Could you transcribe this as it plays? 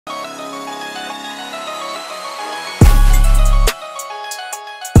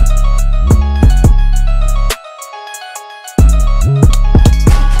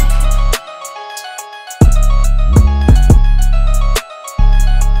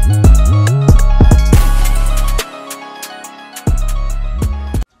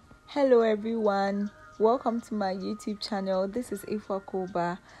everyone, welcome to my YouTube channel. This is Ifa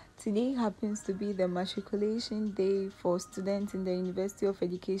Koba. Today happens to be the matriculation day for students in the University of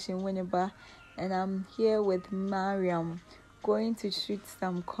Education Winneba, and I'm here with Mariam going to shoot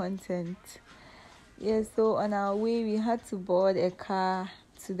some content. So on our way we had to board a car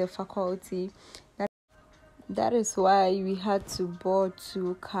to the faculty. That is why we had to board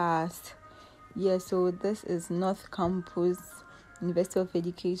 2 cars. So this is North Campus, University of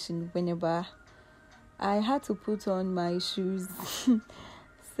Education, Winneba. I had to put on my shoes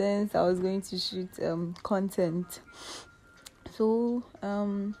since I was going to shoot content. So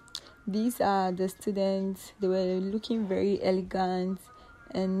these are the students. They were looking very elegant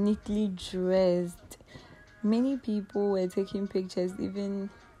and neatly dressed. Many people were taking pictures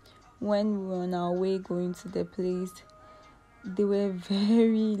even when we were on our way going to the place. They were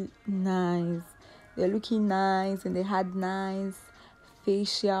very nice. They were looking nice and they had nice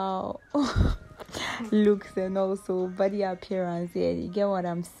facial looks and also body appearance. You get what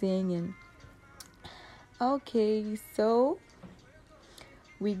I'm saying? Okay, so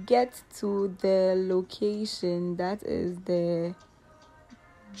we get to the location, that is the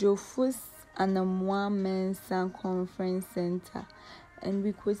Jofus Anamwa Mensa Conference Center, and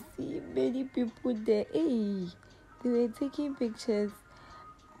we could see many people there. They were taking pictures.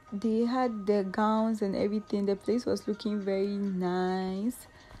 They had their gowns and everything. The place was looking very nice.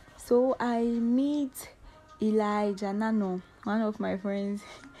 So I meet Elijah Nano, one of my friends.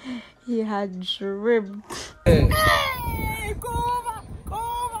 He had dripped.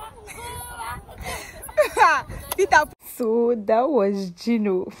 So that was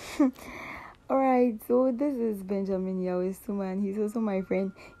Gino. Alright, so this is Benjamin Yawesuma. He's also my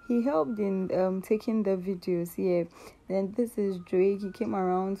friend. He helped in taking the videos here. Then this is Drake. He came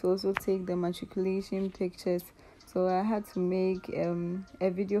around to also take the matriculation pictures. So I had to make a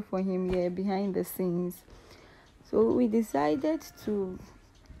video for him here behind the scenes. So we decided to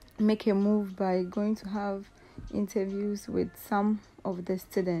make a move by going to have interviews with some of the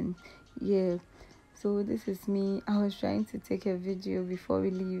students. So this is me. I was trying to take a video before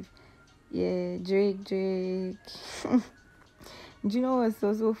we leave. Drake. Gino was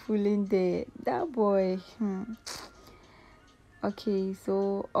also fooling there. That boy. Okay,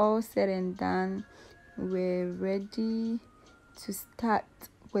 so all said and done, we're ready to start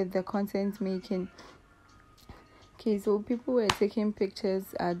with the content making. Okay, so people were taking pictures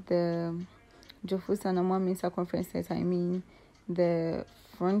at the Jofus Anamwa Mensa Conference Center. I mean, the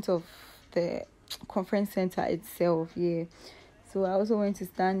front of the conference center itself. So I also went to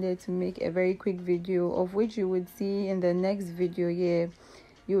stand there to make a very quick video, of which you would see in the next video.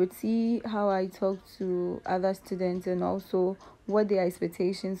 You would see how I talked to other students and also what their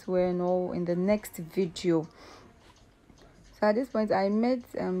expectations were and all in the next video. So at this point, I met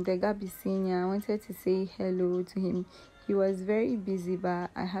the Gabi senior. I wanted to say hello to him. He was very busy, but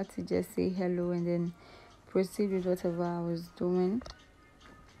I had to just say hello and then proceed with whatever I was doing.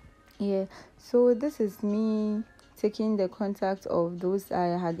 So this is me taking the contact of those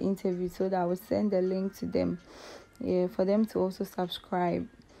I had interviewed so that I would send the link to them, for them to also subscribe.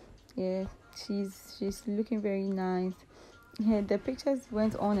 She's looking very nice. The pictures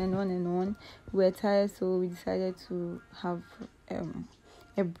went on and on and on. We were tired, so we decided to have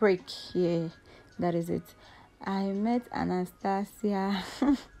a break. That is it. I met Anastasia.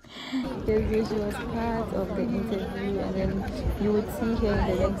 She was part of the interview, and then you would see her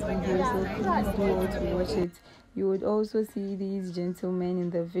in the next video, so please do all to watch it. You would also see these gentlemen in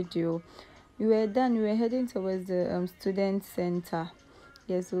the video. We were done. We were heading towards the student center.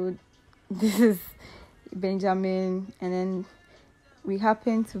 So this is Benjamin, and then we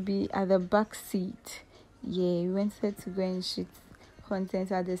happened to be at the back seat. We wanted to go and shoot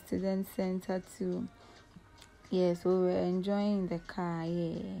content at the student center too. So we were enjoying the car,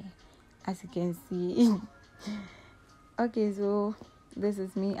 as you can see. Okay, so this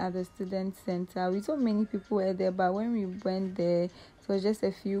is me at the student center. We saw many people were there, but when we went there, it was just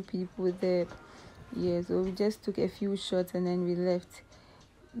a few people there. So we just took a few shots and then we left.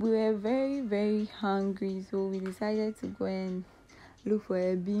 We were very, very hungry, so we decided to go and look for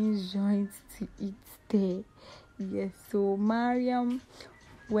a beans joint to eat there. So Mariam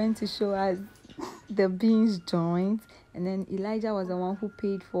went to show us the beans joint, and then Elijah was the one who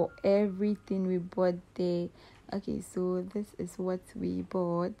paid for everything we bought there. Okay, so this is what we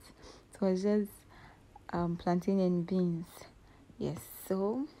bought. It was just plantain and beans.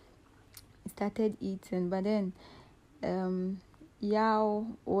 So we started eating, but then Yao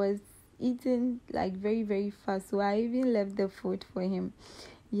was eating like very, very fast, so I even left the food for him.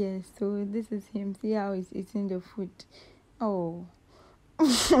 So this is him. See how he's eating the food.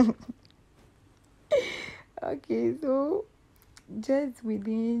 Okay, so just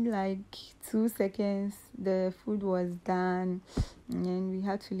within like 2 seconds the food was done, and we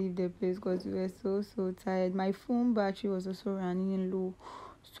had to leave the place because we were so tired. My phone battery was also running low,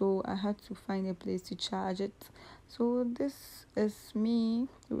 so I had to find a place to charge it. So this is me.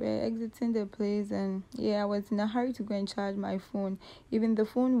 We're exiting the place, and yeah, I was in a hurry to go and charge my phone. Even the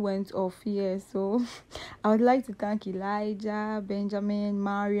phone went off here. So I would like to thank Elijah, Benjamin,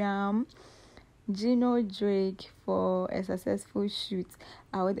 Mariam, Gino, Drake for a successful shoot.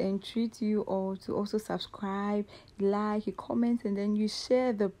 I would entreat you all to also subscribe, like, comment, and then you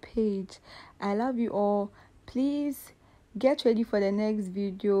share the page. I love you all. Please get ready for the next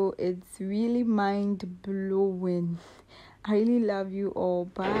video. It's really mind blowing. I really love you all.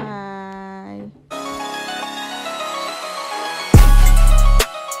 Bye.